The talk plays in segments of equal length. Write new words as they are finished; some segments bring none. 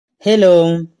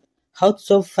Hello! How to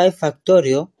solve 5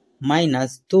 factorial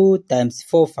minus 2 times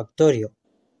 4 factorial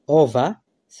over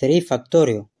 3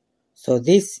 factorial. So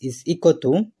this is equal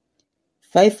to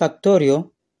 5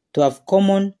 factorial to have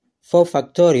common 4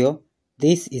 factorial.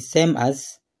 This is same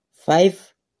as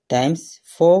 5 times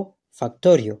 4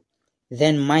 factorial.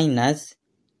 Then minus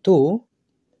 2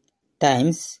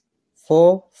 times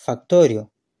 4 factorial.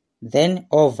 Then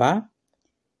over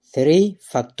 3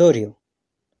 factorial.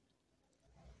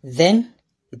 Then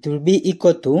it will be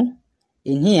equal to,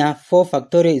 in here 4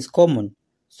 factorial is common,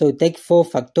 so take 4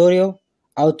 factorial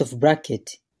out of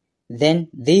bracket. Then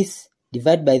this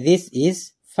divided by this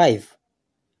is 5.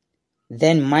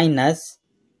 Then minus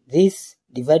this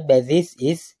divided by this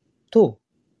is 2.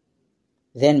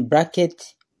 Then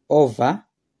bracket over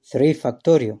 3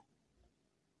 factorial.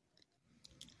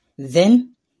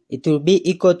 Then it will be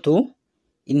equal to,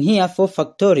 in here 4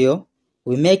 factorial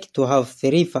we make to have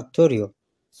 3 factorial.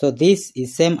 So this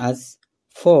is same as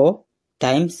 4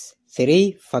 times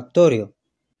 3 factorial.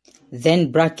 Then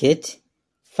bracket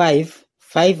 5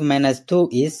 minus 2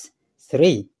 is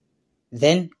 3.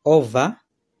 Then over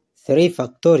 3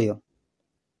 factorial.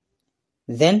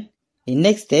 Then in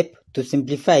next step, to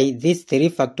simplify, this 3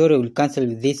 factorial will cancel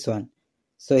with this one.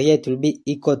 So here it will be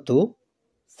equal to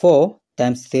 4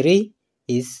 times 3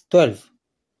 is 12.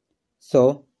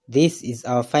 So this is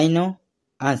our final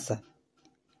answer.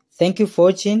 Thank you for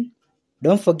watching.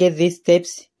 Don't forget these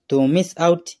steps to miss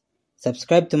out.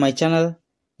 Subscribe to my channel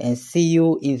and see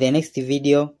you in the next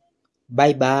video.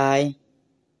 Bye bye.